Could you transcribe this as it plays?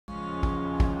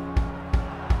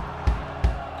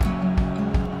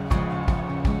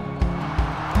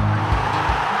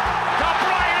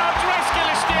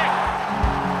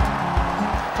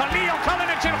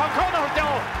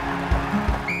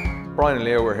Brian and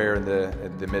Leo were here in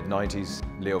the mid-90s.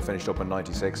 Leo finished up in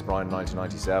 96, Brian in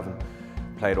 1997.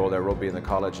 Played all their rugby in the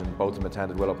college, and both of them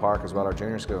attended Willow Park as well, our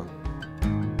junior school.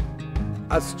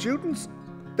 As students,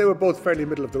 they were both fairly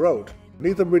middle of the road.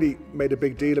 Neither of them really made a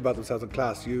big deal about themselves in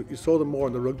class. You saw them more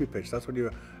on the rugby pitch. That's when you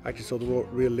actually saw the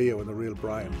real Leo and the real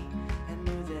Brian.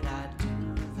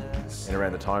 And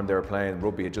around the time they were playing,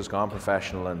 rugby had just gone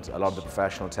professional, and a lot of the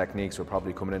professional techniques were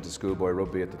probably coming into schoolboy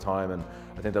rugby at the time, and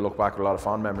I think they look back with a lot of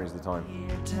fond memories at the time.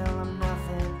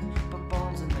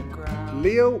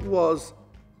 Leo was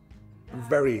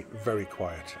very, very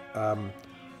quiet. I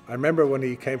remember when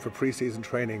he came for pre-season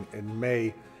training in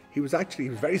May, he was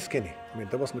very skinny. I mean,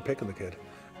 there wasn't a pick on the kid.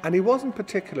 And he wasn't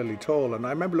particularly tall, and I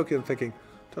remember looking and thinking,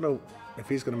 don't know if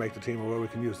he's going to make the team or where we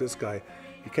can use this guy.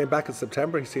 He came back in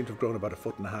September, he seemed to have grown about 1.5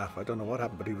 foot. I don't know what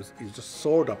happened, but he just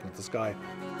soared up into the sky.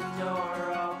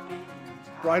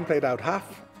 Brian played out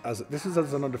half, this is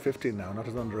as an under 15 now, not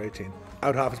as an under 18.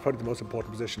 Out half is probably the most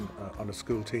important position on a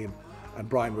school team, and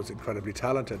Brian was incredibly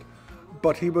talented.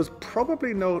 But he was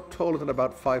probably no taller than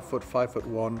about 5 foot,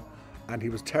 5'1", and he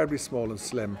was terribly small and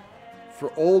slim. For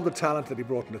all the talent that he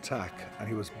brought in attack, and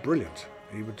he was brilliant.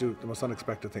 He would do the most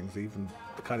unexpected things, even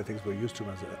the kind of things we're used to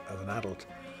him as an adult.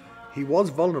 He was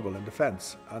vulnerable in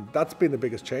defence, and that's been the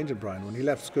biggest change in Brian. When he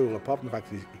left school, apart from the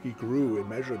fact that he grew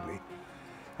immeasurably,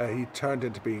 he turned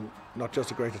into being not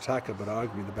just a great attacker, but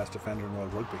arguably the best defender in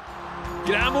world rugby.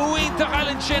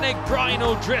 Brian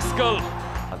O'Driscoll.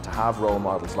 And to have role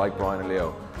models like Brian and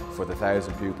Leo for the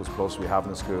 1,000 pupils plus we have in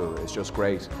the school, it's just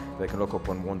great. They can look up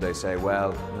and one day say,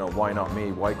 well, you know, why not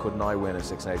me? Why couldn't I win a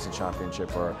Six Nations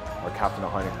Championship or captain a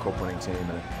Heineken Cup winning team?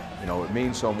 And you know, it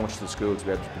means so much to the school to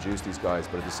be able to produce these guys,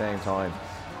 but at the same time,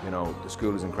 you know, the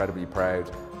school is incredibly proud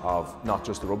of not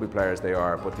just the rugby players they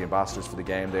are, but the ambassadors for the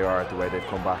game they are, the way they've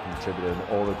come back and contributed, and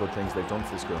all the good things they've done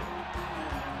for the school.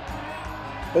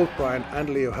 Both Brian and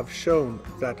Leo have shown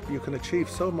that you can achieve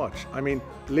so much. I mean,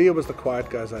 Leo was the quiet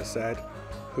guy, as I said,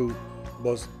 who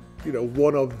was, you know,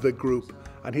 one of the group,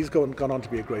 and he's gone on to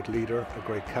be a great leader, a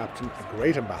great captain, a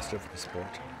great ambassador for the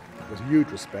sport. There's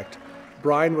huge respect.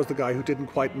 Brian was the guy who didn't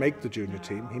quite make the junior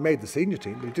team. He made the senior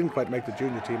team, but he didn't quite make the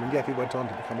junior team, and yet he went on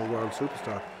to become a world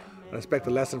superstar. And I expect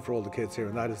the lesson for all the kids here,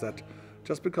 and that is that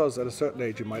just because at a certain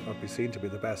age you might not be seen to be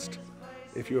the best,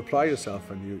 if you apply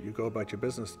yourself and you go about your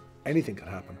business, anything can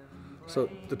happen. So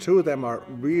the two of them are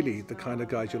really the kind of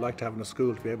guys you like to have in a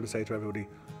school, to be able to say to everybody,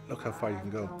 look how far you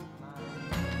can go.